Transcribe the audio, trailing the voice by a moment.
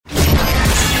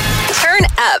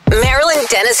up Marilyn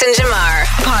Denis and Jamar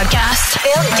podcast.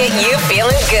 They'll get you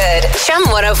feeling good. CHUM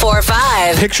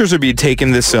 104.5. Pictures are being taken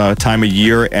this time of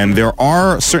year, and there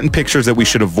are certain pictures that we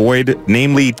should avoid,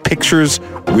 namely pictures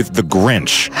with the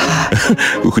Grinch.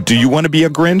 Do you want to be a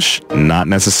Grinch? Not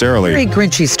necessarily. Very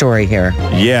Grinchy story here.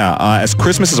 Yeah, as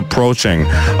Christmas is approaching,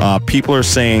 people are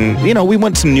saying, we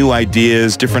want some new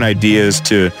ideas, different ideas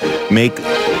to make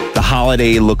the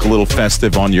holiday look a little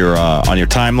festive on your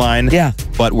timeline. Yeah.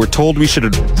 But we're told we should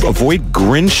avoid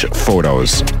Grinch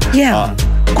photos. Yeah.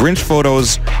 Grinch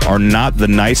photos are not the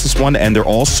nicest one, and they're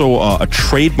also a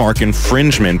trademark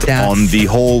infringement on the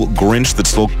whole Grinch that's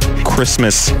still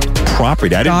Christmas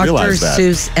property. I didn't realize that. Dr.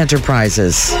 Seuss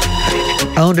Enterprises.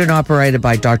 Owned and operated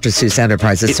by Dr. Seuss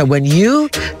Enterprises. So when you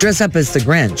dress up as the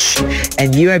Grinch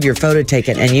and you have your photo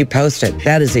taken and you post it,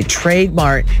 that is a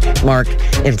trademark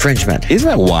infringement. Isn't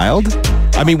that wild?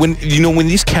 I mean, when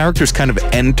these characters kind of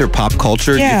enter pop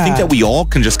culture, you think that we all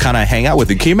can just kind of hang out with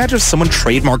it. Can you imagine if someone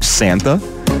trademarked Santa?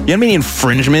 You know how many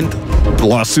infringement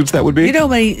lawsuits that would be?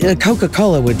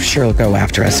 Coca-Cola would sure go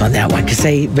after us on that one because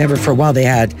they, remember for a while they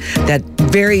had that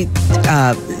very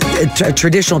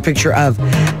traditional picture of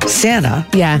Santa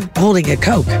holding a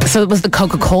Coke. So it was the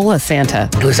Coca-Cola Santa.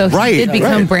 So he did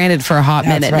become branded for a hot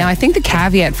minute. Right. Now, I think the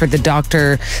caveat for the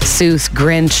Dr. Seuss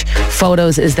Grinch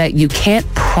photos is that you can't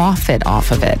profit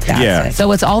off of it.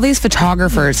 So it's all these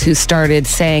photographers who started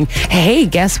saying, hey,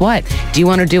 guess what? Do you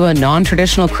want to do a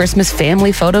non-traditional Christmas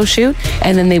family photo shoot?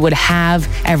 And then they would have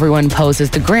everyone pose as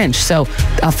the Grinch. So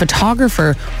a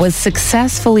photographer was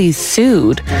successfully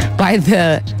sued by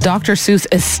the Dr. Seuss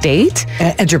estate.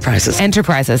 Enterprises.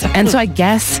 And so I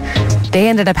guess they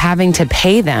ended up having to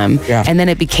pay them. Yeah. And then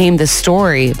it became the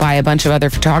story by a bunch of other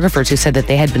photographers who said that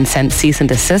they had been sent cease and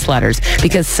desist letters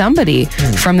because somebody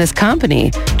from this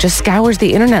company just scours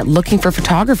the internet looking for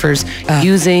photographers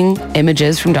using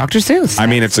images from Dr. Seuss. I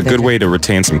mean, it's a good way to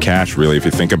retain some cash, really, if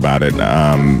you think about it,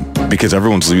 because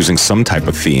everyone's using some type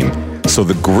of theme. So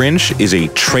the Grinch is a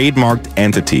trademarked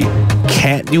entity.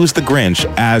 Can't use the Grinch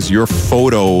as your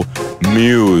photo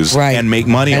muse and make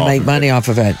money off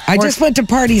of it. I just went to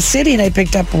Party City and I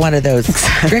picked up one of those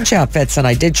Grinch outfits and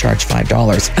I did charge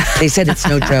 $5. They said it's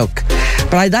no joke.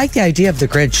 But I like the idea of the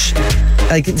Grinch.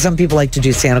 Like some people like to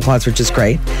do Santa Claus, which is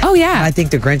great. Oh, yeah. I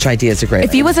think the Grinch idea is a great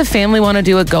If you as a family want to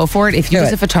do it, go for it. If you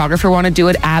as a photographer want to do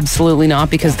it, absolutely not,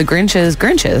 because the Grinches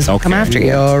come after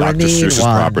you. Dr. Seuss's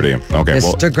property. Okay,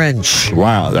 Mr. Grinch.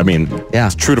 Wow. I mean,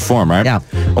 it's true to form, right? Yeah.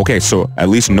 Okay, so at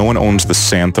least no one owns the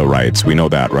Santa rights. We know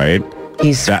that, right?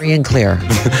 He's free and clear.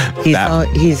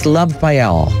 He's loved by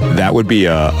all. That would be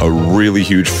a really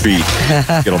huge feat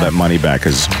to get all that money back,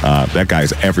 because that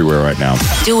guy's everywhere right now.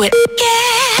 Do it.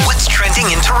 Yeah. What's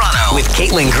trending in Toronto with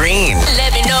Caitlin Green?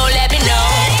 Let me know.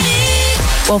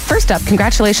 Well, first up,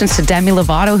 congratulations to Demi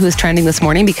Lovato, who's trending this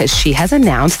morning because she has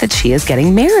announced that she is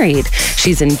getting married.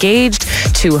 She's engaged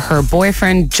to her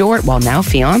boyfriend, now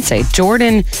fiance,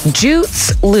 Jordan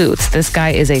Jutes Lutz. This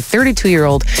guy is a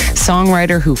 32-year-old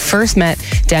songwriter who first met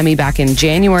Demi back in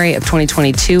January of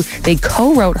 2022. They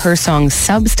co-wrote her song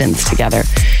Substance together.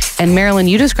 And Marilyn,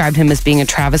 you described him as being a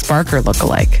Travis Barker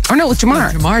lookalike. Or no, it was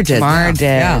Jamar. Jamar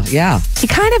did. Yeah. He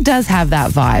kind of does have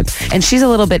that vibe. And she's a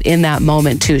little bit in that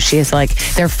moment, too. She has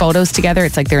their photos together.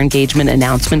 It's like their engagement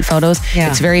announcement photos. Yeah.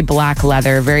 It's very black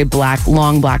leather, very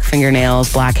long black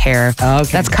fingernails, black hair. Okay.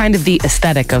 That's kind of the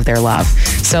aesthetic of their love.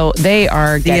 So they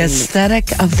are getting... The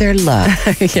aesthetic of their love.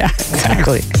 Yeah,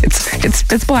 exactly.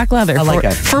 It's black leather. I like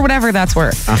it. For whatever that's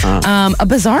worth. A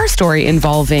bizarre story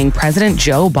involving President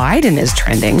Joe Biden is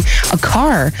trending. A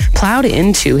car plowed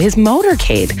into his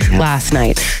motorcade last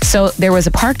night. So there was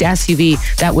a parked SUV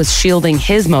that was shielding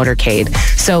his motorcade.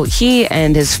 So he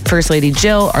and his First Lady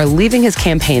Jill are leaving his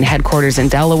campaign headquarters in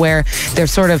Delaware. They're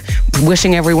sort of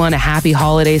wishing everyone a happy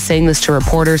holiday, saying this to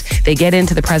reporters. They get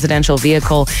into the presidential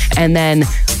vehicle, and then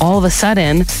all of a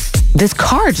sudden, this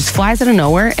car just flies out of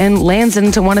nowhere and lands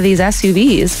into one of these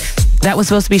SUVs that was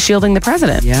supposed to be shielding the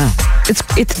president. Yeah.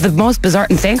 It's the most bizarre,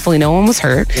 and thankfully no one was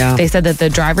hurt. Yeah. They said that the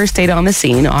driver stayed on the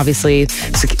scene. Obviously,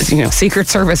 Secret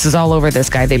Service is all over this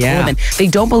guy. They pulled him in. They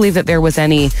don't believe that there was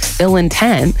any ill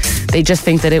intent. They just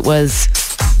think that it was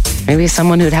maybe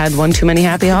someone who'd had one too many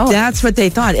happy holidays. That's what they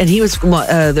thought. And he was,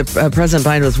 President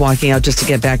Biden was walking out just to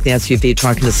get back in the SUV,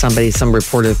 talking to somebody. Some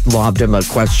reporter lobbed him a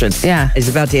question. Yeah. He's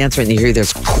about to answer it, and you hear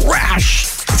this crash.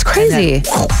 It's crazy.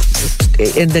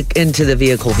 Into the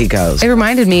vehicle he goes. It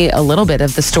reminded me a little bit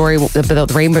of the story,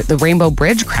 the Rainbow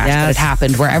Bridge crash that had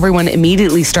happened, where everyone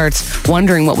immediately starts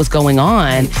wondering what was going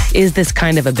on. Is this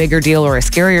kind of a bigger deal or a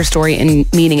scarier story?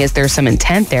 And meaning, is there some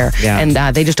intent there? Yeah.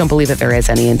 And they just don't believe that there is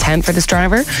any intent for this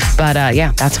driver. But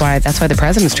that's why the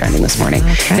president's trending this morning.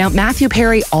 Okay. Now, Matthew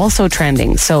Perry also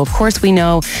trending. So, of course, we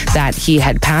know that he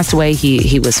had passed away.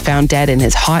 He was found dead in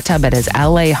his hot tub at his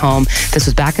LA home. This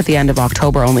was back at the end of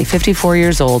October, only 54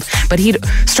 years old. But he'd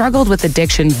struggled with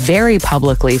addiction very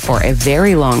publicly for a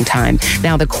very long time.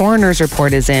 Now, the coroner's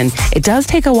report is in. It does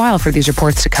take a while for these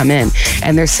reports to come in.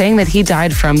 And they're saying that he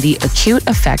died from the acute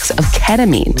effects of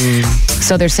ketamine.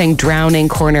 So they're saying drowning,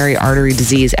 coronary artery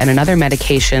disease, and another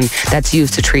medication that's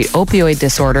used to treat opioid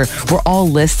disorder were all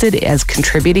listed as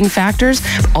contributing factors.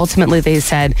 Ultimately, they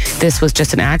said this was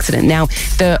just an accident. Now,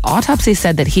 the autopsy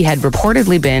said that he had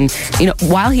reportedly been,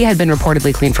 while he had been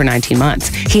reportedly clean for 19 months,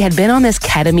 he had been on this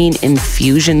ketamine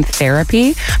infusion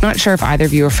therapy. I'm not sure if either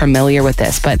of you are familiar with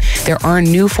this, but there are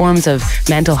new forms of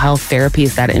mental health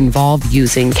therapies that involve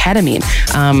using ketamine,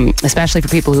 especially for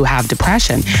people who have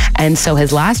depression. And so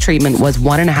his last treatment was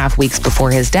 1.5 weeks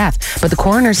before his death. But the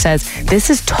coroner says this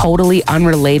is totally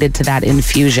unrelated to that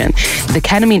infusion. The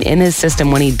ketamine in his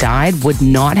system when he died would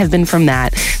not have been from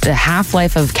that. The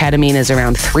half-life of ketamine is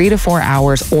around 3 to 4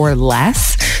 hours or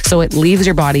less. So it leaves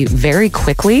your body very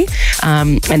quickly.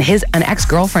 And an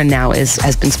ex-girlfriend now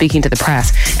has been speaking to the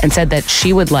press and said that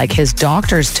she would like his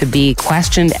doctors to be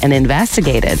questioned and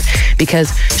investigated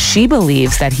because she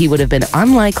believes that he would have been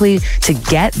unlikely to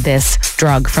get this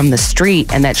drug from the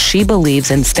street, and that she believes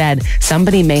instead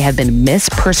somebody may have been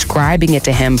misprescribing it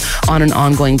to him on an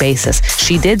ongoing basis.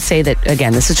 She did say that,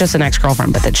 again, this is just an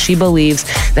ex-girlfriend, but that she believes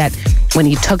that when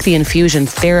he took the infusion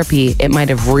therapy, it might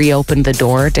have reopened the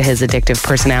door to his addictive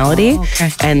personality. Oh, okay.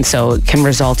 And so it can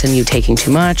result in you taking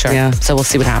too much. So we'll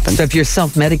see what happens. So if you're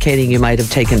self-medicating, you might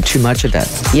have taken too much of it.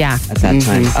 Yeah. At that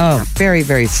time. Oh, very,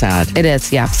 very sad. It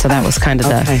is, yeah. So that was kind of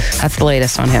that's the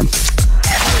latest on him.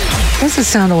 Doesn't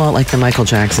sound a lot like the Michael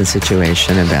Jackson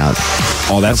situation about...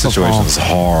 Oh, that situation is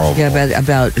horrible. Yeah,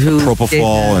 about who...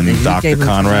 Propofol and Dr.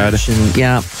 Conrad.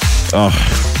 Yeah.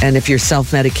 Oh. And if you're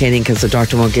self-medicating because the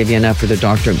doctor won't give you enough, or the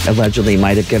doctor allegedly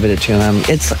might have given it to him,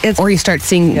 it's or you start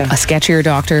seeing a sketchier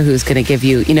doctor who's going to give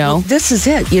you, Well, this is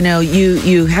it.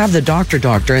 You have the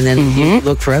doctor, and then you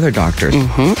look for other doctors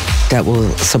that will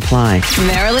supply.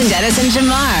 Marilyn Denis and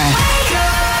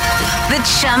Jamar. The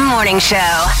CHUM Morning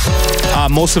Show.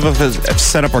 Most of us have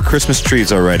set up our Christmas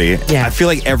trees already. Yeah. I feel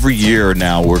like every year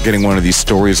now we're getting one of these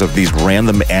stories of these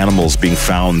random animals being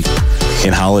found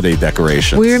in holiday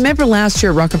decorations. We remember last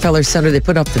year at Rockefeller Center, they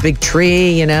put up the big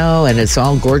tree, and it's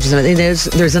all gorgeous. And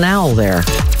there's an owl there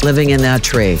living in that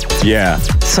tree. Yeah.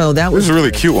 So that was a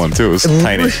really cute one, too. It was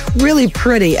tiny. Really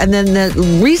pretty. And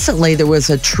then recently there was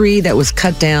a tree that was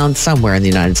cut down somewhere in the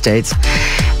United States.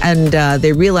 And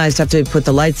they realized after they put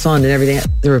the lights on and everything,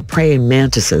 there were praying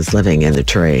mantises living in the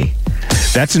tree.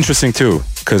 That's interesting, too,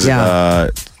 because,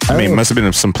 it must have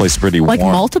been someplace pretty warm. Like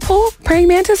multiple praying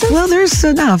mantises? Well, there's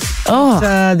enough. Oh.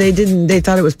 But, they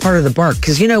thought it was part of the bark.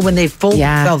 Because, when they fold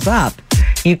themselves up,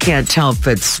 you can't tell if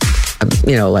it's,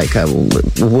 like a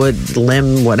wood,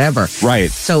 limb, whatever. Right.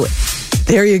 So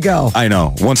there you go. I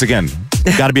know. Once again,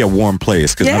 got to be a warm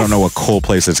place, because I don't know what cold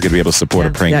place that's going to be able to support a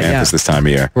praying mantis this time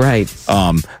of year. Right.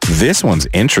 This one's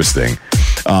interesting.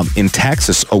 In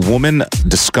Texas, a woman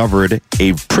discovered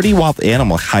a pretty wild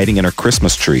animal hiding in her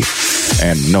Christmas tree.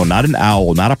 And no, not an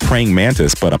owl, not a praying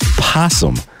mantis, but a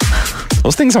possum.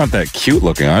 Those things aren't that cute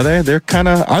looking, are they? They're kind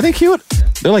of... Are they cute?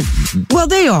 They're like... Well,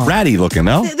 they are. Ratty looking,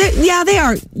 no? They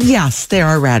are. Yes, they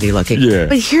are ratty looking. Yeah.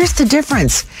 But here's the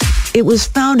difference. It was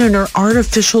found in her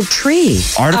artificial tree.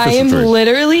 I am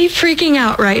literally freaking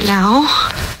out right now.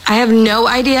 I have no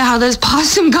idea how this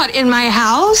possum got in my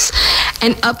house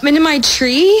and up into my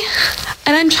tree.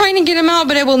 And I'm trying to get him out,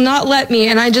 but it will not let me.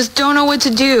 And I just don't know what to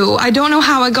do. I don't know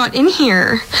how I got in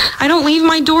here. I don't leave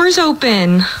my doors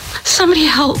open. Somebody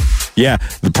help. Yeah,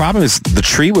 the problem is the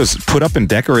tree was put up and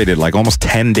decorated like almost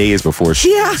 10 days before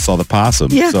she saw the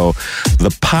possum. Yeah. So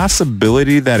the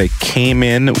possibility that it came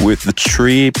in with the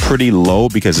tree pretty low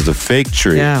because it's a fake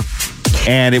tree. Yeah.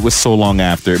 And it was so long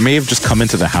after. It may have just come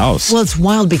into the house. Well, it's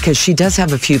wild because she does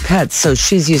have a few pets, so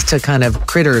she's used to kind of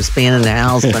critters being in the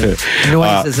house and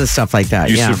noises and stuff like that.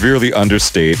 You severely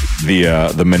understate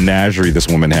the menagerie this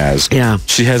woman has. Yeah.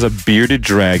 She has a bearded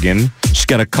dragon. She's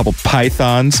got a couple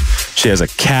pythons. She has a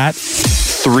cat,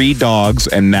 3 dogs,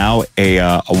 and now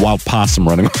a wild possum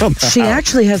running around the She house.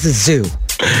 actually has a zoo.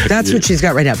 That's what she's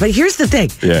got right now. But here's the thing.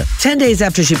 10 days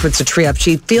after she puts the tree up,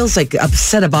 she feels like a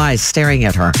set of eyes staring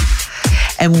at her.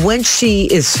 And when she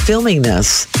is filming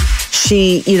this,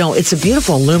 she, it's a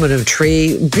beautiful aluminum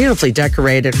tree, beautifully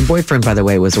decorated. Her boyfriend, by the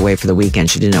way, was away for the weekend.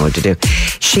 She didn't know what to do.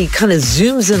 She kind of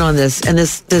zooms in on this, and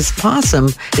this possum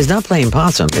is not playing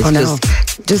possum. It's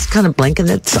just kind of blinking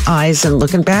its eyes and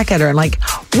looking back at her and like,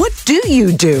 what do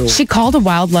you do? She called a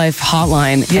wildlife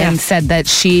hotline and said that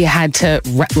she had to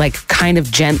kind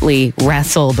of gently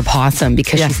wrestle the possum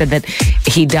because she said that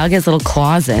he dug his little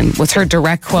claws in, was her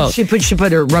direct quote. She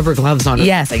put her rubber gloves on.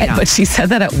 Yes, but she said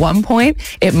that at one point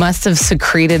it must have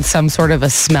secreted some sort of a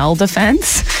smell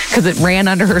defense because it ran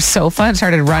under her sofa and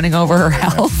started running over her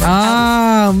house.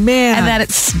 Oh, man. And that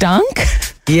it stunk.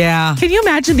 Yeah. Can you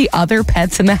imagine the other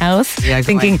pets in the house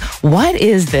thinking, what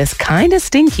is this kind of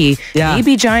stinky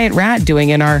baby giant rat doing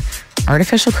in our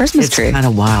artificial Christmas tree? It's kind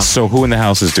of wild. So who in the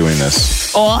house is doing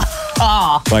this?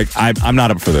 Like, I'm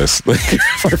not up for this. Like,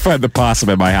 if I find the possum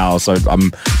at my house,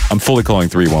 I'm fully calling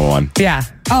 311. Yeah.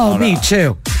 Oh, me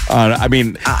too. I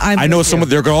mean, I know someone,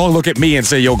 they're going to look at me and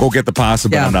say, yo, go get the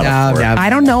possum, but I'm not up for it. I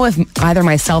don't know if either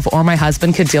myself or my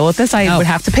husband could deal with this. I would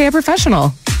have to pay a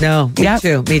professional. No,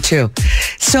 me too.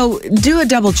 So do a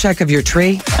double check of your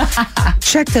tree.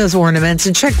 Check those ornaments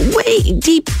and check way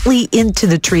deeply into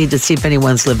the tree to see if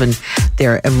anyone's living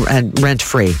there and rent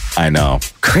free. I know.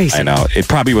 Crazy. I know. It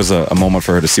probably was a moment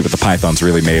for her to see what the python's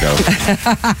really made of.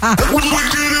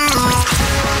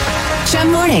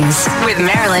 CHUM Mornings with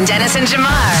Marilyn Denis and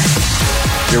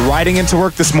Jamar. You're riding into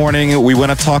work this morning. We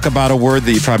want to talk about a word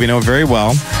that you probably know very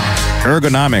well.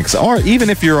 Ergonomics. Or even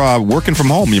if you're working from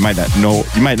home, you might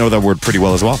know that word pretty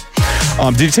well as well.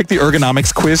 Did you take the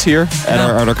ergonomics quiz here at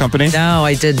our company? No,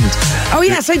 I didn't. Oh,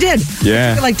 yes, I did.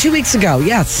 Yeah. Like 2 weeks ago,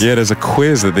 yes. Yeah, there's a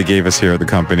quiz that they gave us here at the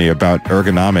company about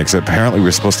ergonomics. Apparently,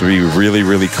 we're supposed to be really,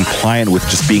 really compliant with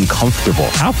just being comfortable.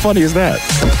 How funny is that?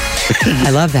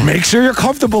 I love that. Make sure you're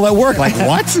comfortable at work. Like,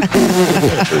 what?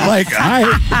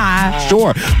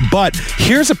 Sure. But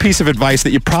here's a piece of advice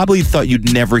that you probably thought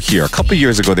you'd never hear. A couple of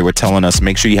years ago, they were telling us,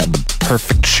 make sure you have the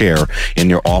perfect chair in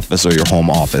your office or your home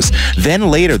office.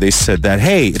 Then later, they said that,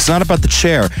 hey, it's not about the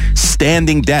chair.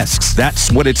 Standing desks.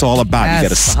 That's what it's all about. Yes, you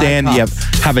got to stand. You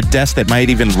have a desk that might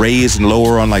even raise and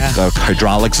lower on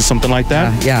hydraulics or something like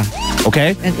that. Yeah.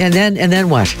 Okay? And then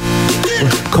what?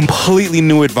 Completely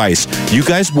new advice. You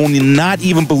guys will not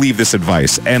even believe this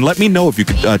advice. And let me know if you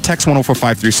could text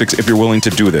 104536 if you're willing to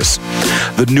do this.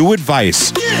 The new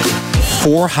advice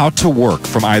for how to work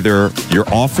from either your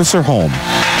office or home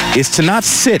is to not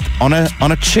sit on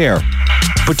a chair,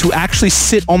 but to actually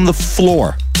sit on the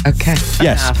floor. Okay.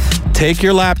 Yes. Enough. Take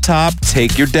your laptop,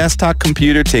 take your desktop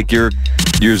computer, take your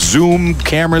Zoom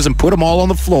cameras and put them all on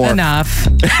the floor. Enough.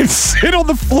 And sit on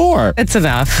the floor. It's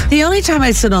enough. The only time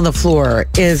I sit on the floor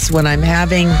is when I'm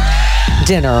having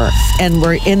dinner and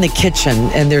we're in the kitchen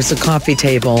and there's a coffee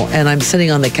table and I'm sitting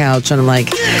on the couch and I'm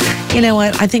like, you know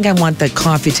what? I think I want the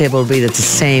coffee table to be at the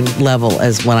same level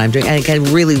as what I'm doing. And I can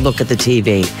really look at the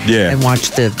TV and watch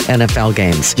the NFL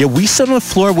games. Yeah, we sit on the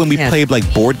floor when we played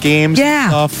like board games and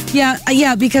stuff.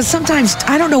 Yeah, because sometimes,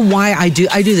 I don't know why I do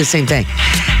the same thing.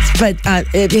 But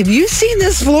have you seen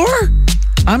this floor?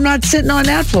 I'm not sitting on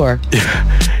that floor.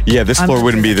 Yeah, this floor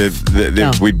wouldn't be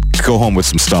we'd go home with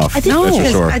some stuff. I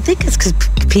think it's because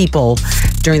people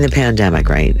during the pandemic,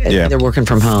 right? Yeah. They're working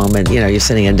from home and, you're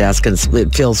sitting at a desk and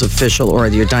it feels official or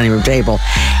your dining room table.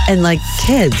 And like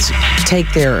kids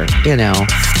take their,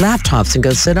 laptops and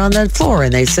go sit on the floor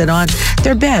and they sit on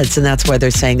their beds. And that's why they're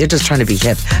saying they're just trying to be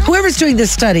hip. Whoever's doing this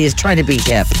study is trying to be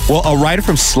hip. Well, a writer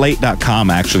from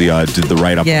Slate.com actually did the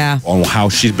write-up on how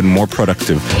she's been more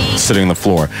productive sitting on the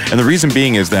floor. And the reason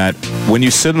being is that when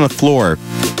you sit on the floor,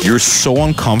 you're so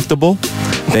uncomfortable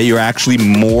that you're actually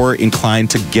more inclined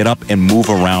to get up and move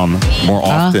around more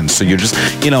often. So you're just,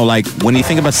 like when you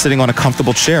think about sitting on a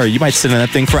comfortable chair, you might sit in that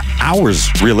thing for hours,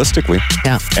 realistically.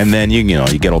 Yeah. And then you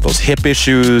get all those hip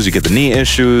issues, you get the knee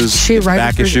issues,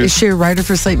 back issues. Is she a writer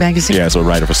for Slate Magazine? Yeah, so a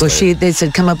writer for Slate. Well, they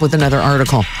said come up with another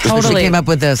article. Totally. She came up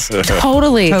with this.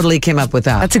 Totally came up with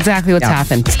that. That's exactly what's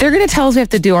happened. They're going to tell us we have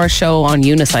to do our show on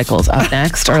unicycles up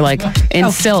next, or like in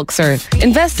silks, or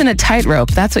invest in a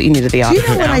tightrope. That's what you need to be off. Do you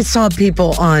know when I saw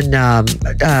people on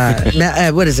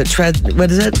what is it?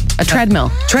 A treadmill.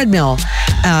 Treadmill.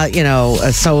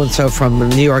 So and so from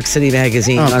New York City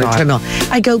Magazine on a treadmill.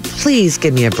 I go, please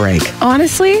give me a break.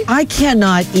 Honestly, I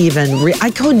cannot even. I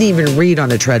couldn't even read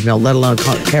on a treadmill, let alone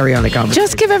carry on a conversation.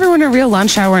 Just give everyone a real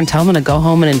lunch hour and tell them to go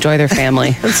home and enjoy their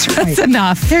family. That's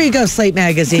enough. There you go, Slate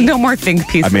Magazine. No more think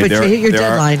pieces. I mean, but you hit your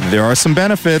deadline. There are some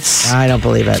benefits. I don't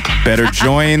believe it. Better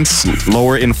joints,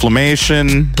 lower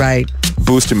inflammation. Right.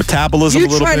 boost your metabolism You a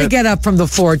little try bit. to get up from the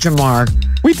floor, Jamar.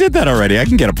 We did that already. I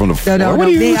can get up from the floor. No, What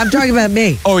do you- me. I'm talking about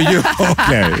me. Oh, you?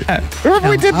 Okay. Remember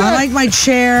we did I that? like my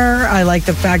chair. I like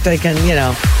the fact I can,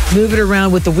 move it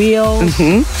around with the wheels.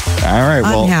 All right.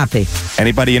 Well, I'm happy.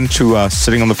 anybody into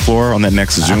sitting on the floor on that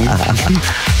next Zoom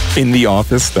in the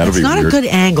office? That'll It's be not weird. a good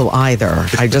angle either.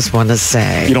 I just want to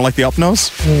say. You don't like the up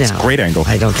nose? No. It's a great angle.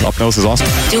 I don't think- Up nose is awesome.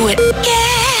 Do it.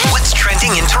 Yeah. What's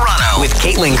trending in Toronto with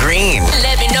Caitlin Green?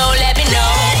 Let me know, let me know.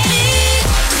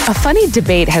 A funny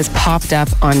debate has popped up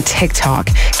on TikTok,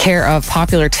 care of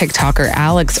popular TikToker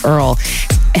Alex Earl.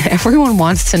 And everyone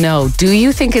wants to know, do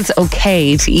you think it's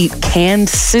okay to eat canned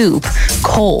soup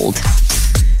cold?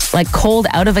 Like cold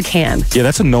out of a can? Yeah,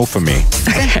 that's a no for me.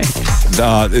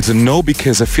 It's a no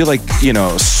because I feel like,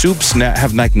 soups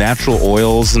have like natural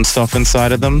oils and stuff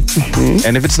inside of them.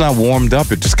 And if it's not warmed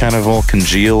up, it just kind of all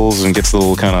congeals and gets a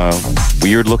little kind of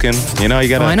weird looking. You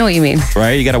gotta, Oh, I know what you mean.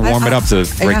 right? You gotta warm it up to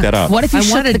break that up. What if you I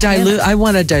shook want to the can? dilute. I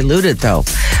want to dilute it though,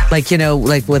 like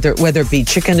whether it be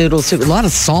chicken noodle soup, a lot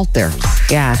of salt there.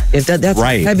 Yeah. If that's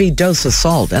Right. a heavy dose of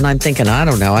salt, and I'm thinking, I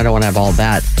don't know, I don't want to have all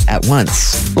that at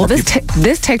once. Well, this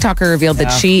TikToker revealed that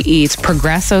she eats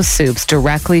Progresso soups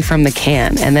directly from the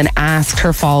can and then asked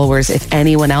her followers if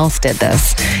anyone else did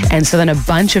this. And so then a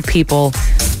bunch of people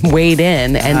weighed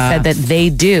in and said that they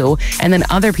do. And then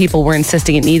other people were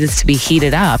insisting it needed to be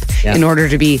heated up in order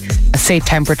to be a safe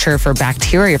temperature for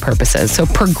bacteria purposes. So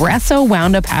Progresso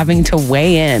wound up having to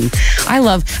weigh in.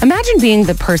 Imagine being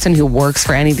the person who works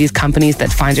for any of these companies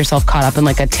that finds yourself caught up in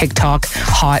like a TikTok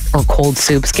hot or cold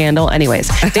soup scandal. Anyways,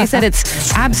 they said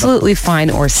it's absolutely fine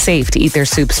or safe to eat their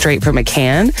soup straight from a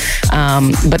can.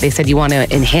 But they said you want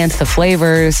to enhance the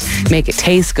flavors, make it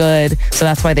taste good. So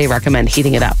that's why they recommend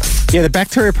heating it up. Yeah, the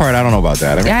bacteria part, I don't know about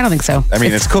that. I mean, Yeah, I don't think so.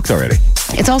 it's cooked already.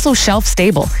 It's also shelf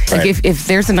stable. Like Right. if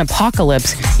there's an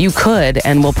apocalypse, you could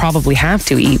and will probably have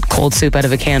to eat cold soup out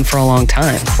of a can for a long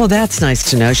time. Well, that's nice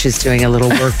to know. She's doing a little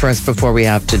work for us before we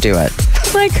have to do it.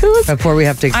 Like who's? Before we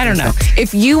have to. I don't know.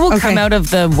 If you will come Okay. out of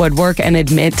the woodwork and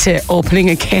admit to opening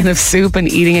a can of soup and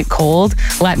eating it cold,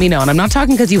 let me know. And I'm not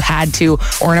talking because you had to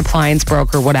or an appliance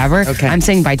broke or whatever. Okay. I'm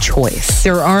saying by choice.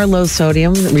 There are low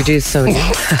sodium, reduced sodium.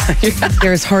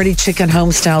 There's hearty chicken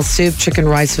home-style soup, chicken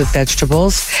rice with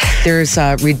vegetables. There's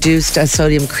reduced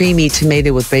sodium creamy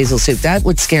tomato with basil soup. That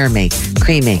would scare me.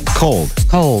 Creamy. Cold.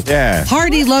 Cold. Yeah.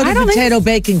 Hearty loaded don't think- potato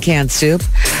bacon can soup.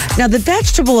 Now, the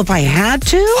vegetable, if I had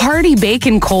to. Hearty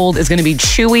bacon cold is going to be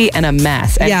chewy and a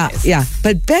mess. Yeah, Anyways. yeah.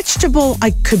 But vegetable,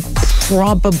 I could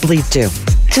probably do.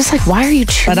 Just like, why are you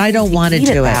choosing But I don't want to eat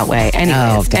do it that way? Oh,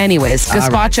 Anyways, okay. anyways, All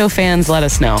right. gazpacho fans, let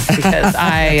us know because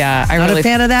I Not really a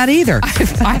fan of that either.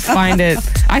 I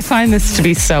find this to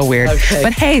be so weird. Okay.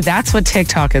 But hey, that's what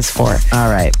TikTok is for. All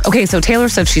right. Okay, so Taylor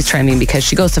Swift, she's trending because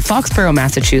she goes to Foxborough,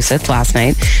 Massachusetts last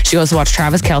night. She goes to watch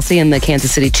Travis Kelce and the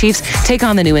Kansas City Chiefs take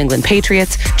on the New England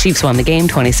Patriots. Chiefs won the game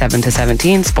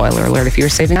 27-17. Spoiler alert if you were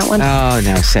saving that one. Oh,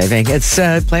 no, saving. It's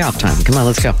playoff time. Come on,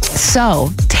 let's go.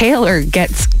 So Taylor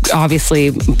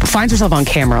finds herself on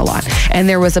camera a lot. And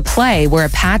there was a play where a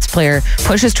Pats player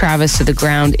pushes Travis to the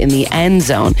ground in the end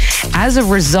zone. As a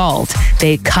result,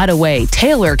 they cut away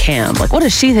Taylor cam. Like, what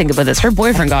does she think about this? Her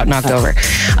boyfriend got knocked over.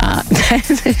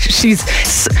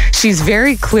 She's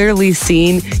very clearly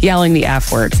seen yelling the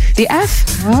F word. The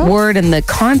F word and the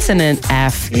consonant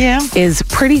F is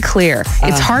pretty clear.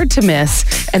 It's hard to miss.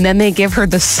 And then they give her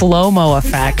the slow-mo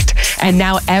effect. And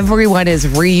now everyone is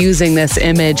reusing this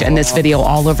image and this video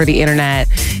all over the internet.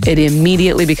 It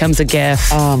immediately becomes a GIF.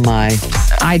 Oh, my.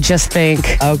 I just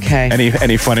think, Okay.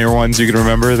 Any funnier ones you can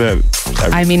remember that?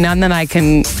 I mean, none that I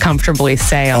can comfortably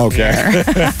say on the air.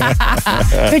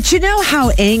 But you know how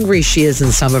angry she is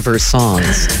in some of her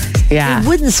songs. Yeah. It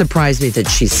wouldn't surprise me that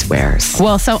she swears.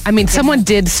 Well, someone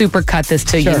did supercut this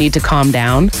to "You Need to Calm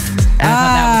Down." And I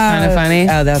thought that was kind of funny.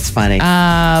 Oh, that's funny.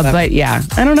 But yeah,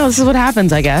 I don't know. This is what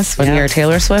happens, I guess, when you're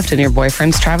Taylor Swift and your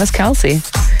boyfriend's Travis Kelce.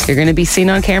 You're going to be seen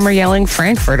on camera yelling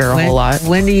Frankfurter a whole lot.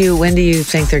 When do you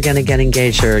think they're going to get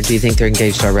engaged, or do you think they're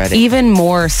engaged already? Even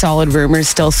more solid rumors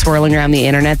still swirling around the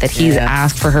internet that he's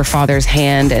asked for her father's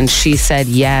hand and she said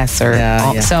yes.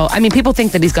 So, I mean, people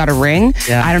think that he's got a ring.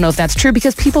 Yeah. I don't know if that's true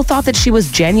because people thought that she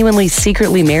was genuinely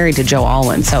secretly married to Joe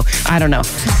Alwyn. So, I don't know.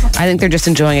 I think they're just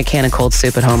enjoying a can of cold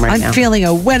soup at home right now. I'm feeling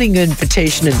a wedding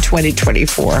invitation in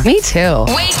 2024. Me too.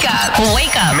 Wake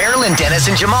up. Marilyn Denis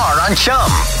and Jamar on CHUM.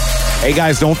 Hey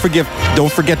guys, don't forget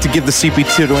to give the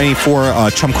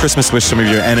CP224 CHUM Christmas wish some of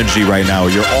your energy right now.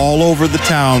 You're all over the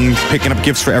town picking up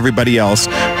gifts for everybody else,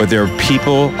 but there are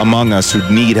people among us who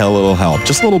need a little help.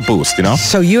 Just a little boost, you know?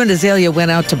 So you and Azalea went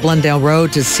out to Blundell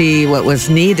Road to see what was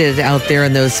needed out there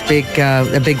in those big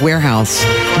warehouse.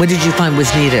 What did you find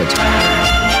was needed?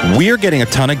 we're getting a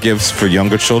ton of gifts for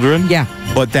younger children. Yeah.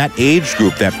 But that age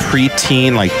group, that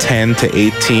preteen, like 10 to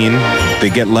 18, they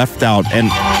get left out. And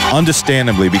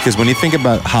understandably, because when you think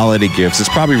about holiday gifts, it's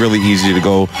probably really easy to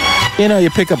go, you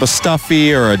pick up a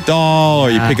stuffy or a doll,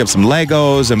 or you pick up some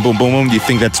Legos and boom, boom, boom. You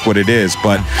think that's what it is.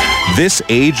 But this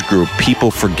age group, people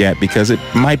forget because it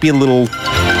might be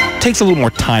takes a little more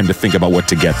time to think about what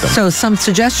to get them. So some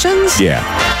suggestions? Yeah.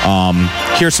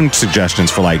 Here's some suggestions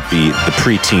for like the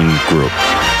preteen group.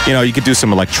 You could do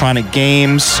some electronic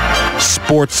games,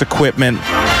 sports equipment.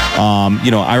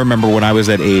 I remember when I was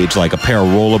that age, like a pair of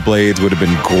rollerblades would have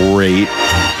been great.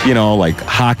 Like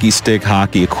hockey stick,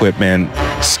 hockey equipment,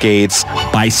 skates,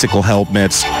 bicycle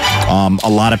helmets. A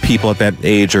lot of people at that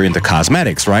age are into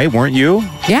cosmetics, right? Weren't you?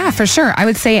 Yeah, for sure. I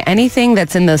would say anything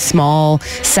that's in the small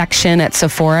section at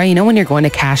Sephora, when you're going to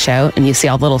cash out and you see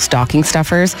all the little stocking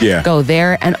stuffers, go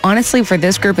there. And honestly, for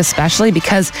this group especially,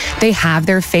 because they have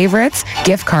their favorites,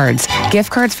 gift cards.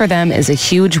 Gift cards for them is a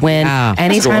huge win.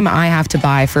 Anytime I have to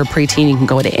buy for a preteen, you can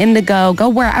go to Indigo, go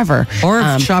wherever. Or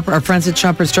our friends at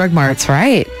Shoppers Drug Mart. That's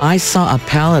right. I saw a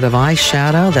palette of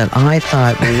eyeshadow that I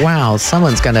thought, wow,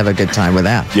 someone's going to have a good time with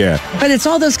that. Yeah. But it's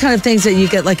all those kind of things that you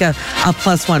get like a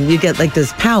plus one. You get like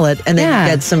this palette and then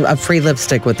you get a free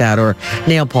lipstick with that or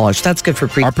nail polish. That's good for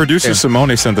pre. Our producer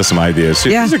Simone sent us some ideas.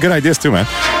 These are good ideas too, man.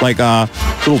 Like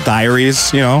little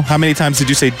diaries. How many times did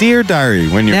you say "Dear Diary"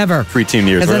 when you're never preteen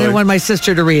years? Because I didn't want my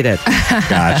sister to read it.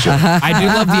 Gotcha. I do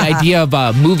love the idea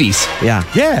of movies. Yeah.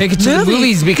 Take it to the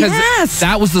movies because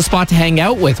that was the spot to hang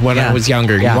out with when I was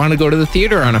younger. You want to go to the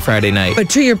theater on a Friday night. But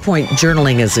to your point,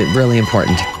 journaling is really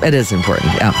important. It is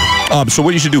important. Yeah. So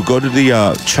what you should do, go to the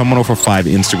CHUM 1045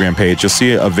 Instagram page. You'll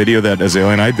see a video that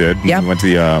Azalea and I did. Yeah. We went to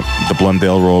the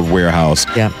Blundell Road warehouse.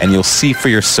 Yeah. And you'll see for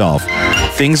yourself.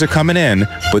 Things are coming in,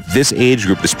 but this age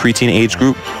group, this preteen age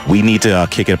group, we need to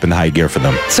kick it up in the high gear for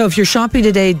them. So if you're shopping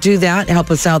today, do that.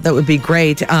 Help us out. That would be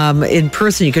great. In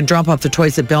person, you can drop off the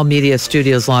toys at Bell Media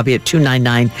Studios lobby at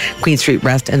 299 Queen Street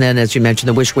West. And then, as you mentioned,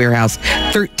 the Wish Warehouse,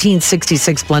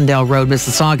 1366 Blundell Road,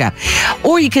 Mississauga.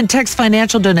 Or you can text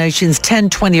financial donations, $10,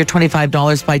 $20, or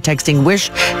 $25 by texting WISH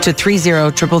to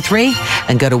 30333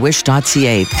 and go to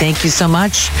wish.ca. Thank you so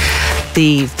much.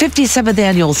 The 57th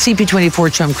annual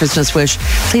CP24 CHUM Christmas Wish.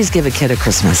 Please give a kid a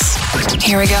Christmas.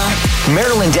 Here we go.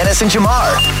 Marilyn Denis and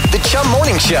Jamar, the CHUM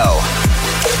Morning Show.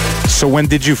 So when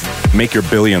did you make your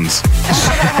billions?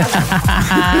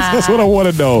 That's what I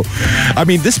want to know. I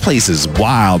mean, this place is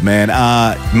wild, man.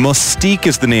 Mustique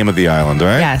is the name of the island,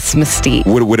 right? Yes, Mystique.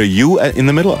 With a U in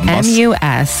the middle? Mustique.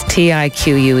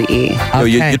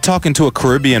 Okay. You're talking to a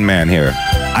Caribbean man here.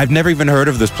 I've never even heard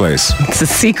of this place. It's a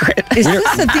secret. Is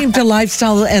this the theme to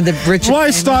lifestyle and the rich and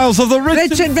Lifestyles of the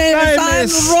rich and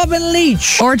famous? I'm Robin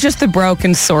Leach. Or just the broke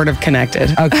and sort of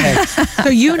connected. Okay. So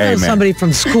you know somebody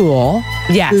from school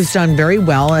who's done very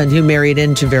well and who married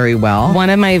into very well. One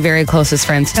of my very closest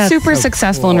friends, super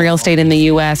successful in real estate in the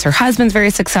U.S. Her husband's very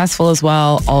successful as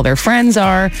well. All their friends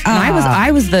are. And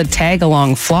I was the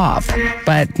tag-along flop.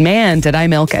 But man, did I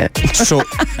milk it. So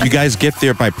you guys get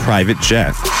there by private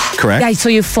jet, correct? Yeah,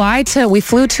 so we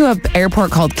flew to an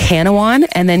airport called Kanawha,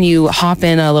 and then you hop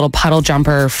in a little puddle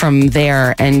jumper from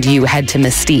there and you head to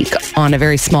Mystique on a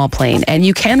very small plane. And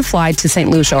you can fly to St.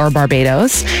 Lucia or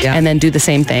Barbados and then do the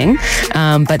same thing.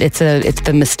 But it's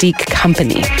the Mystique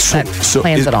company that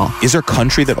plans it all. Is there a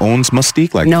country that owns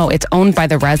Mystique? No, it's owned by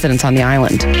the residents on the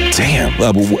island. Damn.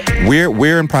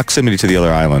 We're in proximity to the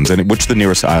other islands, and what's the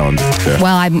nearest island there?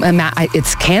 Well,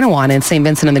 it's Kanawha and St.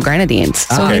 Vincent and the Grenadines.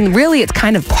 So I mean, really, it's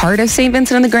kind of part of St.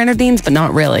 Vincent and the Grenadines, but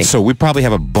not really. So we probably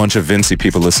have a bunch of Vincy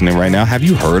people listening right now. Have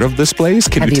you heard of this place?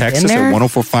 Can you text us at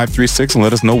 104536 and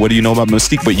let us know what do you know about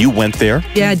Mystique? But you went there.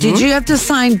 Yeah. Did you have to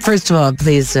sign, first of all,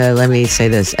 please let me say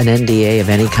this, an NDA of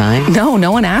any kind?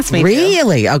 No one asked me.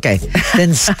 Really? Okay.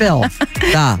 Then spill.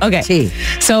 Okay. Tea.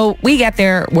 So we get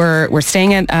there. We're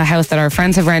staying at a house that our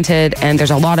friends have rented, and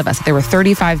there's a lot of us. There were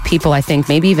 35 people, I think,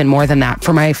 maybe even more than that,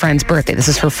 for my friend's birthday. This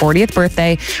is her 40th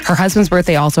birthday. Her husband's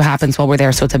birthday also happens while we're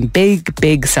there, so it's a big,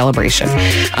 big celebration.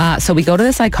 So we go to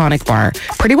this iconic bar,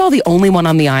 pretty well the only one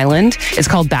on the island. It's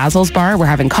called Basil's Bar. We're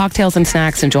having cocktails and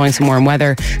snacks, enjoying some warm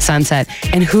weather, sunset.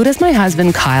 And who does my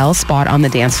husband Kyle spot on the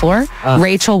dance floor?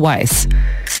 Rachel Weisz.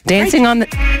 Dancing on the...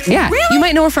 Yeah. Really? You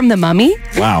might know her from The Mummy.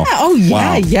 Wow. Oh,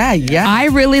 yeah, wow. yeah. I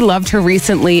really loved her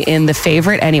recently in The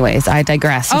Favorite. Anyways, I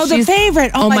digress. So The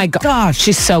Favorite. Oh my gosh.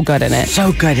 She's so good in it.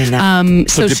 So good in that.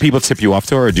 So did people tip you off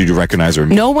to her, or did you recognize her?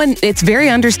 No one... It's very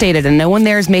understated, and no one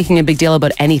there is making a big deal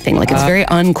about anything. Like, it's very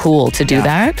uncool to do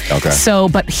that. Okay. So,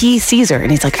 but he sees her,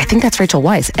 and he's like, I think that's Rachel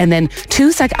Weisz. And then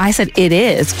 2 seconds, I said, it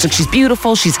is. So she's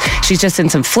beautiful. She's just in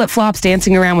some flip-flops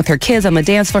dancing around with her kids on the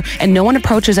dance floor, and no one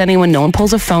approaches anyone. No one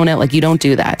pulls a phone out. Like, you don't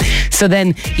do that. So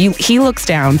then he looks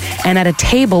down, and at a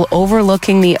table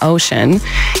overlooking the ocean,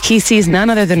 he sees none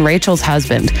other than Rachel's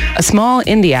husband, a small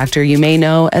indie actor you may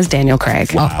know as Daniel Craig.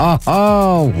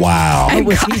 Oh, wow. What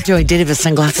was he doing? Did he have his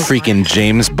sunglasses? Freaking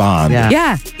James Bond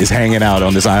Yeah. is hanging out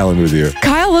on this island with you.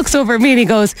 Kyle looks over at me and he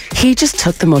goes, he just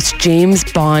took the most James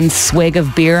Bond swig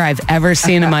of beer I've ever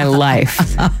seen in my life.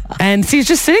 And so he's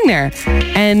just sitting there.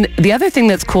 And the other thing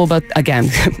that's cool about, again,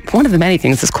 one of the many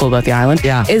things that's cool about the island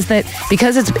is that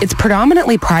because it's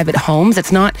predominantly private homes, it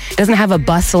doesn't have a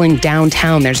bustling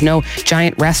downtown. There's no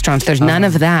giant restaurants. There's none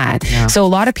of that. Yeah. So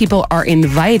a lot of people are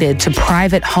invited to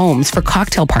private homes for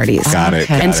cocktail parties. Got it.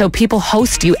 And so people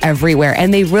host you everywhere,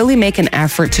 and they really make an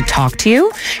effort to talk to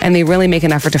you, and they really make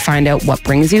an effort to find out what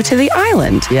brings you to the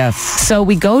island. Yes. So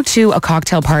we go to a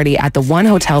cocktail party at the one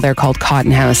hotel there called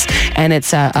Cotton House, and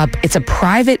it's a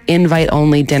private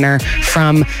invite-only dinner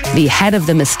from the head of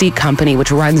the Mystique company,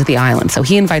 which runs the island. So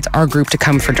he invites our group to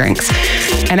come for drinks.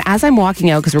 And as I'm walking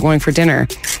out, because we're going for dinner,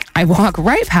 I walk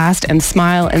right past and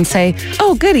smile and say,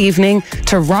 "Oh, good evening,"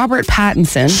 to Robert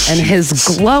Pattinson and his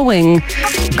glowing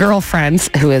girlfriend,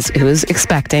 who is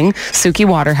expecting, Suki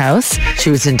Waterhouse. She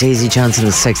was in Daisy Jones and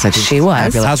the Six. I think she was.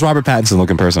 Fabulous. How's Robert Pattinson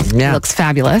look in person? Yeah. Looks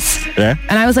fabulous. Yeah.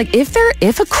 And I was like, if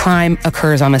a crime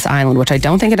occurs on this island, which I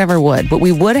don't think it ever would, but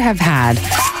we would have had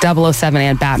 007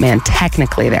 and Batman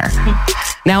technically there.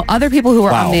 Now, other people who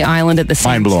were on the island at the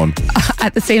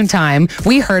same time,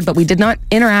 we heard, but we did not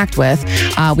interact with.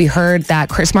 We heard that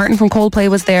Chris Martin from Coldplay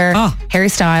was there, Harry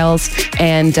Styles,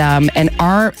 and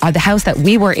the house that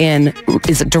we were in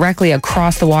is directly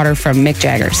across the water from Mick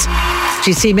Jagger's. Did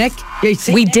you see Mick?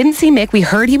 We didn't see Mick. We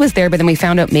heard he was there, but then we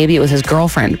found out maybe it was his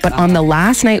girlfriend. But on the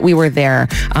last night we were there,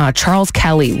 Charles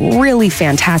Kelly, really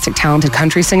fantastic, talented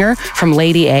country singer from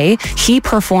Lady A, he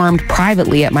performed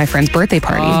privately at my friend's birthday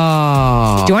party.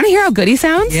 Oh. Do you want to hear how good he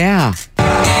sounds? Yeah.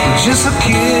 Just a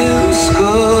kiss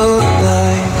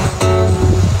goodnight.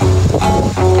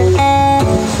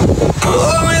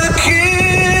 Oh, with a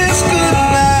kiss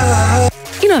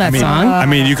goodnight. You know that song. I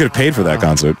mean, you could have paid for that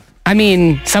concert. I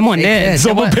mean, someone did.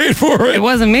 Someone paid for it. It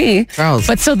wasn't me. Charles.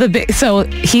 But so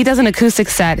he does an acoustic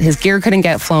set. His gear couldn't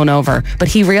get flown over, but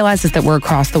he realizes that we're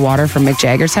across the water from Mick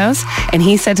Jagger's house, and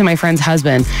he said to my friend's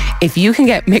husband, "If you can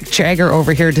get Mick Jagger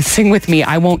over here to sing with me,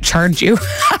 I won't charge you."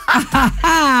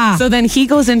 So then he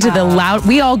goes into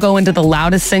we all go into the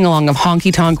loudest sing-along of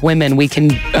Honky Tonk Women we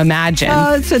can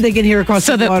imagine. So they can hear across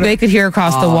the water. So that they could hear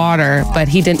across the water, but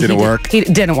he didn't. Didn't work? He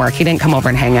didn't work. He didn't come over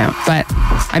and hang out. But,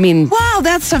 I mean... Wow,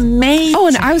 that's amazing. Oh,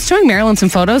 and I was showing Marilyn some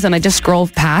photos, and I just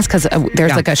scrolled past because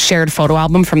there's like a shared photo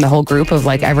album from the whole group of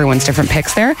like everyone's different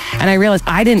pics there. And I realized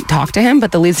I didn't talk to him,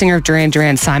 but the lead singer of Duran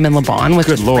Duran, Simon Le Bon, was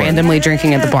just randomly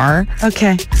drinking at the bar.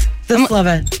 Okay. Just love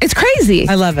it. It's crazy.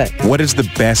 I love it. What is the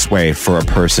best way for a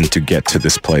person to get to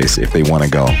this place if they want to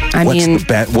go?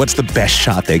 What's the best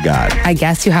shot they got? I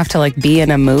guess you have to like be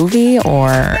in a movie or...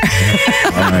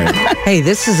 Right. Hey,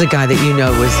 this is a guy that you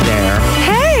know was there.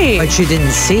 Hey! But you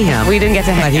didn't see him. We didn't get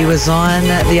to hang out. But he was on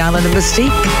the island of Mystique.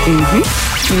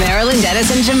 Mm-hmm. Marilyn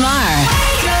Denis and Jamar.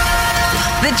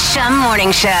 The CHUM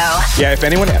Morning Show. Yeah, if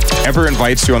anyone ever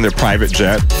invites you on their private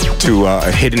jet to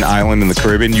a hidden island in the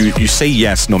Caribbean, you say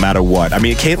yes no matter what. I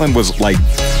mean, Caitlin was like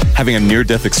having a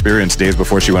near-death experience days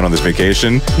before she went on this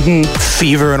vacation. Mm-hmm.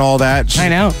 Fever and all that. I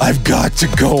know. I've got to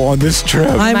go on this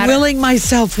trip. I'm willing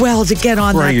myself well to get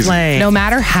on that plane. No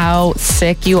matter how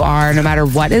sick you are, no matter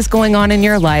what is going on in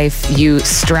your life, you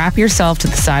strap yourself to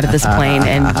the side of this plane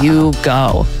and you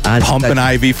go. Pump an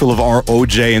IV full of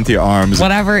OJ into your arms.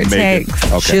 Whatever it takes.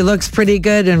 Okay. She looks pretty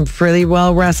good and pretty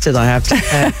well rested, I have to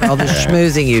say, for all the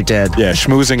schmoozing you did. Yeah,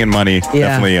 schmoozing and money,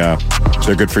 definitely,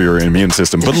 they're good for your immune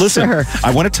system. But listen,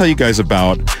 I want to tell you guys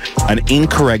about an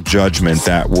incorrect judgment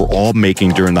that we're all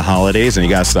making during the holidays, and you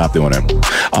got to stop doing it.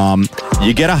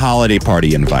 You get a holiday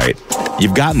party invite.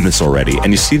 You've gotten this already,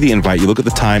 and you see the invite, you look at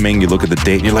the timing, you look at the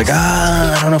date, and you're like,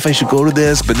 I don't know if I should go to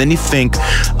this, but then you think,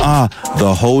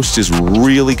 the host is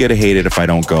really going to hate it if I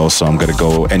don't go, so I'm going to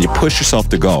go, and you push yourself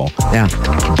to go. Yeah.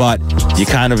 But you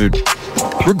kind of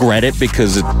regret it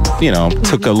because it,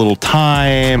 took a little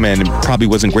time and it probably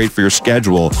wasn't great for your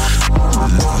schedule.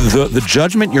 The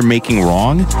judgment you're making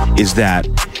wrong is that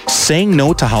saying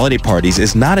no to holiday parties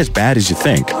is not as bad as you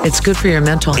think. It's good for your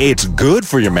mental health. It's good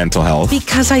for your mental health.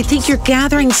 Because I think you're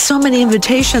gathering so many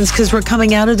invitations because we're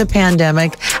coming out of the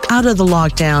pandemic, out of the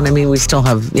lockdown. I mean, we still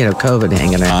have, COVID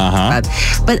hanging out.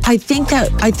 But I think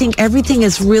everything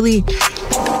is really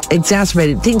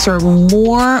exacerbated. Things are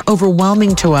more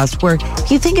overwhelming to us where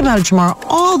if you think about it, Jamar,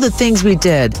 all the things we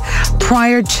did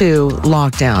prior to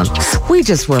lockdown, we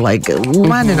just were like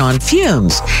running on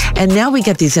fumes. And now we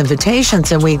get these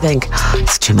invitations and we think,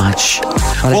 it's too much.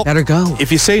 But I better go.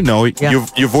 If you say no, you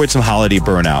avoid some holiday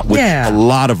burnout, which a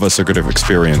lot of us are going to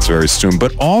experience very soon.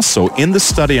 But also, in the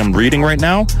study I'm reading right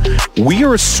now, we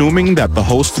are assuming that the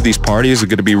hosts of these parties are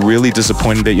going to be really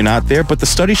disappointed that you're not there. But the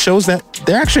study shows that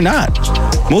they're actually not.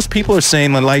 Most people are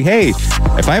saying, like, hey,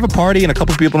 if I have a party and a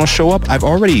couple of people don't show up, I've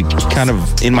already kind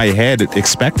of, in my head,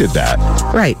 expected that.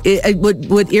 Right.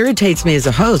 What irritates me as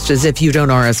a host is if you don't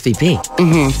RSVP.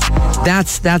 Mm-hmm.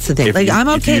 That's the thing. I'm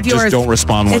okay if you just don't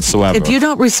respond whatsoever. If you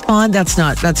don't respond, that's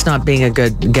not being a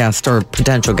good guest or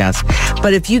potential guest.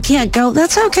 But if you can't go,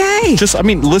 that's okay.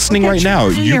 Listening right now,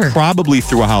 you probably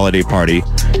threw a holiday party,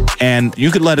 and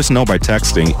you could let us know by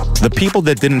texting. The people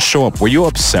that didn't show up, were you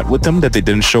upset with them that they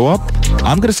didn't show up?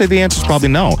 I'm going to say the answer is probably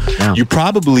no. You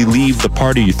probably leave the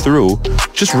party you threw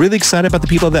just really excited about the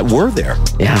people that were there.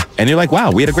 Yeah. And you're like,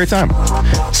 wow, we had a great time.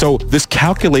 So this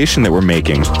calculation that we're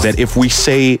making, that if we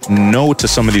say no to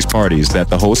some of these parties, that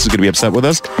the host is going to be upset with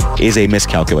us, is a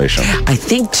miscalculation. I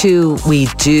think, too, we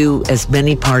do as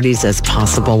many parties as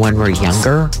possible when we're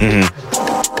younger.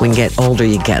 Mm-hmm. When you get older,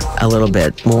 you get a little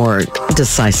bit more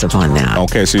decisive on that.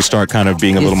 Okay, so you start kind of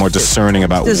being a little more discerning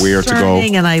about where to go.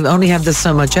 And I only have this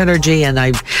so much energy, and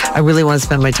I really want to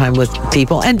spend my time with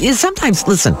people. And sometimes,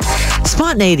 listen,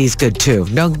 spontaneity is good too.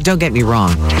 Don't get me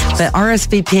wrong. But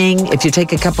RSVPing, if you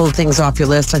take a couple of things off your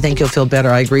list, I think you'll feel better.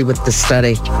 I agree with the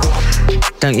study.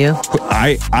 Don't you?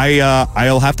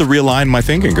 I'll have to realign my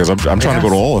thinking because I'm trying to go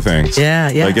to all the things. Yeah.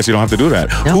 I guess you don't have to do that.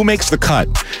 No. Who makes the cut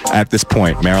at this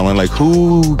point, Marilyn? Like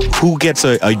who gets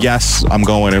a yes, I'm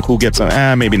going, and who gets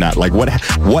a maybe not? Like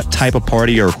what type of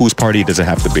party or whose party does it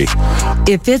have to be?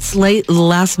 If it's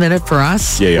last minute for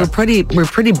us, we're pretty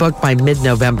booked by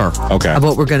mid-November. Okay. Of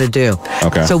what we're going to do.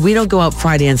 Okay. So we don't go out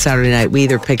Friday and Saturday night. We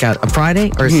either pick out a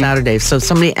Friday or a Saturday. So if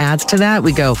somebody adds to that,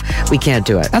 we go, we can't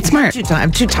do it. That's smart.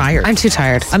 I'm too tired. I'm too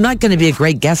tired. I'm not going to be a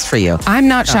great guest for you. I'm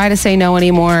not shy to say no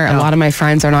anymore. A lot of my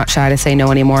friends are not shy to say no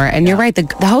anymore. And you're right. The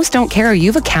hosts don't care.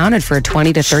 You've accounted for a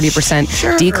 20 to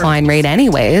 30% decline rate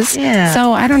anyways. Yeah.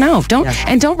 So I don't know.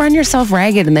 Don't run yourself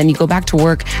ragged and then you go back to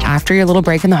work after your little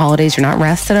break in the holidays. You're not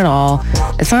rested at all.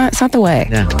 It's not the way.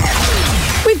 Yeah.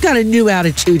 We've got a new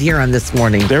attitude here on This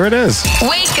Morning. There it is.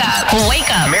 Wake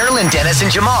up. Marilyn Denis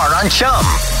and Jamar on CHUM.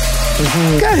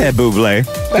 Mm-hmm. Go ahead, Bublé.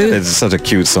 That is such a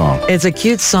cute song. It's a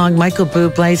cute song. Michael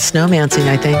Bublé, snowmancing,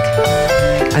 I think.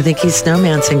 I think he's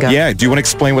snowmancing. Yeah, do you want to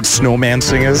explain what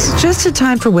snowmancing is? Just in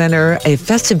time for winter, a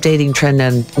festive dating trend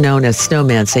known as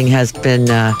snowmancing has been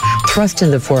thrust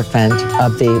in the forefront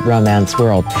of the romance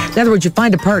world. In other words, you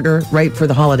find a partner right for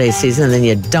the holiday season, and then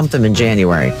you dump them in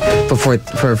January before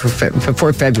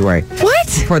February. What?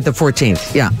 For the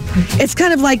 14th, yeah. It's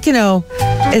kind of like,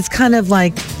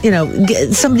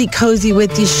 somebody cozy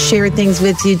with you, share things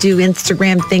with you, do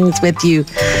Instagram things with you.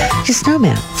 You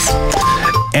snowmance.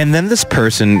 And then this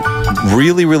person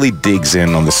really, really digs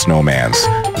in on the snowmans.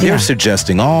 They're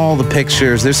suggesting all the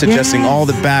pictures. They're suggesting all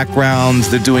the backgrounds.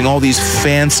 They're doing all these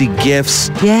fancy gifts.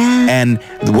 Yeah. And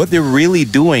what they're really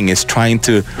doing is trying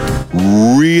to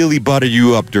really butter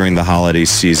you up during the holiday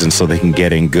season so they can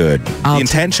get in good. The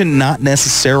intention not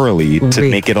necessarily to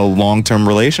make it a long-term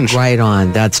relationship. Right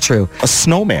on. That's true. A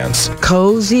snowman's.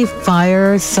 Cozy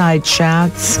fireside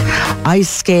chats, ice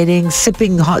skating,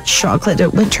 sipping hot chocolate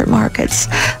at winter markets,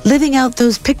 living out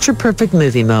those picture-perfect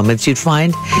movie moments you'd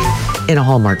find in a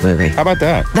Hallmark movie. How about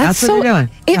that? That's what they're doing.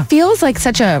 It feels like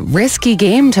such a risky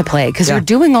game to play because you're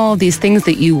doing all of these things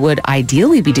that you would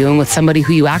ideally be doing with somebody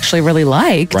who you actually really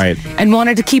liked and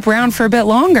wanted to keep around for a bit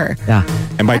longer. Yeah.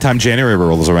 And by the time January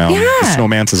rolls around, the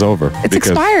snowmance is over. It's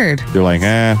expired. You're like,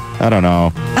 I don't know.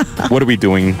 What are we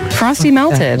doing? Frosty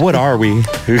melted. What are we?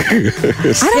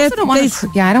 I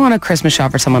don't want a Christmas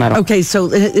shop for someone I don't. Okay, so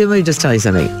let me just tell you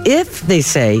something. If they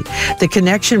say the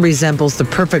connection resembles the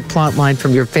perfect plot line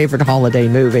from your favorite holiday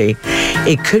movie,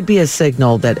 it could be a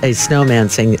signal that a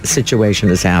snowmancing situation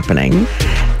is happening.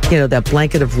 You know, that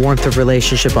blanket of warmth of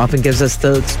relationship often gives us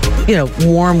those,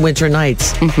 warm winter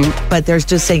nights. Mm-hmm. But there's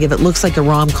just saying if it looks like a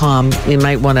rom-com, you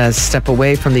might want to step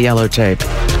away from the yellow tape.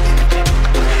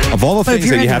 Of all the things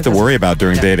that you have to worry about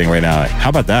during dating right now, how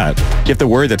about that? You have to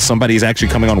worry that somebody's actually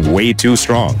coming on way too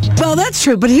strong. Well, that's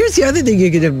true. But here's the other thing you're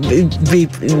going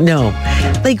to no.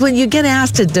 Like when you get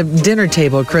asked at the dinner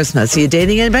table at Christmas, are you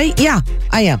dating anybody? Yeah,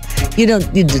 I am. You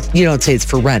don't say it's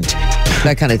for rent.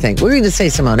 that kind of thing. What were you going to say,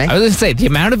 Simone? I was going to say, the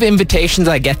amount of invitations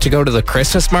I get to go to the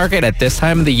Christmas market at this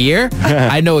time of the year,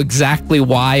 I know exactly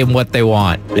why and what they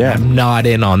want. Yeah. I'm not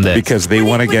in on this. Because they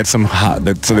want to get some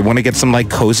like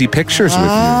cozy pictures with you.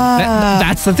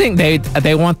 That's the thing.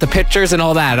 They want the pictures and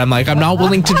all that. I'm like, I'm not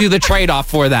willing to do the trade-off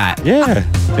for that. Yeah.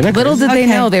 Little did they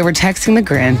know they were texting the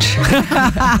Grinch.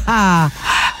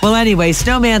 Well, anyway,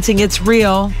 snowmancing, it's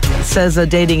real, says a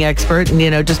dating expert,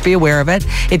 and, just be aware of it.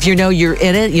 If you know you're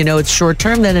in it, it's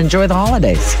short-term, then enjoy the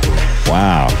holidays.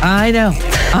 Wow. I know.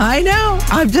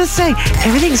 I'm just saying,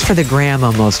 everything's for the gram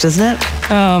almost, isn't it?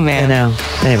 Oh, man.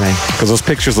 Anyway. Because those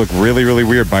pictures look really, really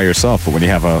weird by yourself, but when you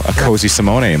have a cozy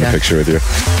Simone in the picture with you,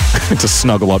 to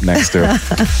snuggle up next to,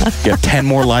 get 10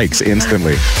 more likes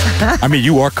instantly. I mean,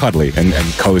 you are cuddly and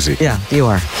cozy. Yeah, you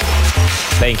are.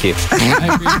 Thank you.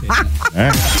 I appreciate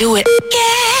that. Do it.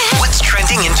 Yeah. What's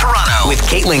trending in Toronto with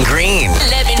Caitlin Green?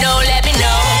 Let me know.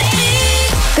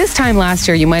 This time last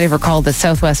year, you might have recalled that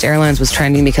Southwest Airlines was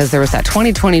trending because there was that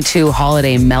 2022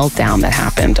 holiday meltdown that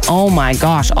happened. Oh my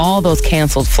gosh, all those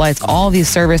canceled flights, all these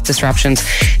service disruptions.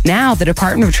 Now, the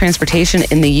Department of Transportation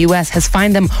in the U.S. has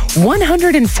fined them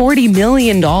 $140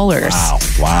 million.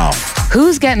 Wow.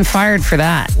 Who's getting fired for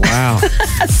that? Wow.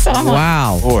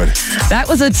 Wow. Lord. That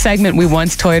was a segment we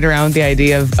once toyed around with the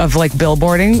idea of like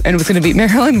billboarding, and it was going to be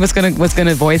Marilyn was going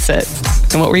to voice it.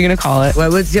 And what were you going to call it?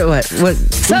 What? Who's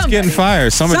getting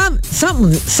fired?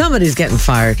 Somebody's getting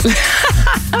fired.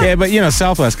 Yeah, but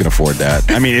Southwest can afford that.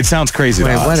 I mean, it sounds crazy to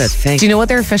us. What a thing. Do you know what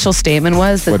their official statement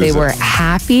was? That they were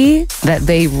happy that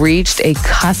they reached a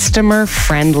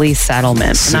customer-friendly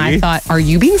settlement. See? And I thought, are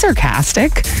you being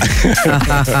sarcastic?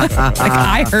 Like,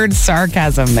 I heard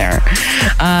sarcasm there.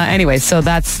 Anyway, so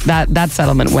that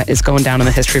settlement is going down in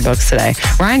the history books today.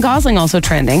 Ryan Gosling also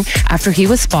trending after he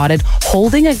was spotted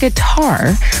holding a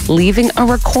guitar, leaving a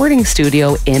recording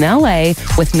studio in LA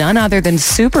with none other than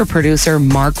super producer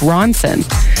Mark Ronson.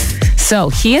 So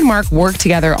he and Mark worked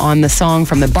together on the song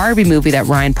from the Barbie movie that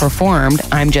Ryan performed,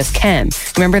 I'm Just Ken.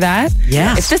 Remember that?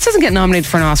 Yes. If this doesn't get nominated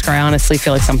for an Oscar, I honestly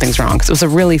feel like something's wrong because it was a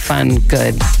really fun,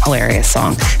 good, hilarious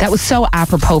song. That was so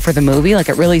apropos for the movie. Like,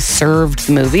 it really served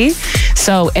the movie.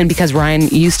 So, and because Ryan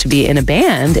used to be in a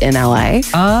band in LA.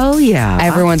 Oh, yeah.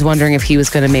 Everyone's wondering if he was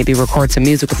going to maybe record some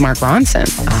music with Mark Ronson.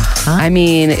 I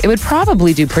mean, it would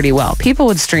probably do pretty well. People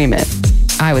would stream it,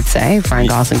 I would say, if Ryan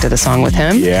Gosling did a song with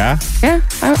him. Yeah. Yeah,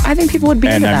 I think people would be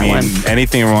into that one.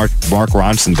 Anything Mark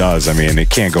Ronson does, it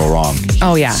can't go wrong.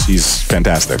 Oh, yeah. He's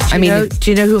fantastic.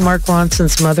 Do you know who Mark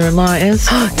Ronson's mother-in-law is?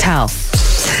 Tell.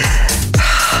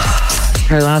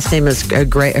 Her last name is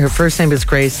her first name is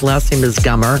Grace, last name is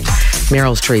Gummer.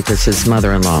 Meryl Streep is his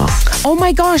mother-in-law. Oh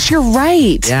my gosh, you're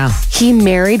right. Yeah. He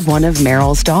married one of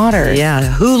Meryl's daughters. Yeah,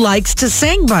 who likes to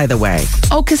sing, by the way.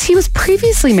 Oh, because he was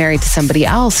previously married to somebody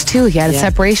else, too. He had a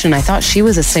separation. I thought she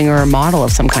was a singer or model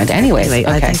of some kind. Anyways, anyway,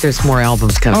 okay. I think there's more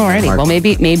albums coming. Alrighty, well,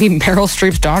 maybe Meryl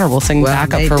Streep's daughter will sing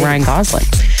backup for Ryan Gosling.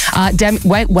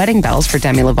 Wedding bells for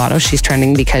Demi Lovato. She's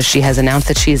trending because she has announced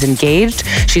that she's engaged.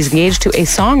 She's engaged to a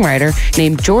songwriter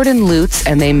named Jordan Lutz,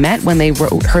 and they met when they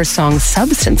wrote her song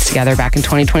Substance together back in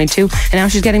 2022, and now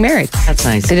she's getting married. That's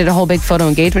nice. They did a whole big photo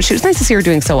engagement shoot. It was nice to see her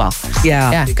doing so well.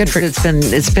 Yeah, good for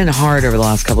it's been hard over the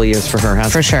last couple of years for her,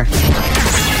 hasn't it? For sure.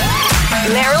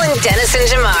 Marilyn Denis and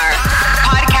Jamar.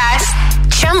 Podcast.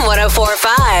 CHUM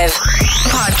 1045.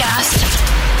 Podcast.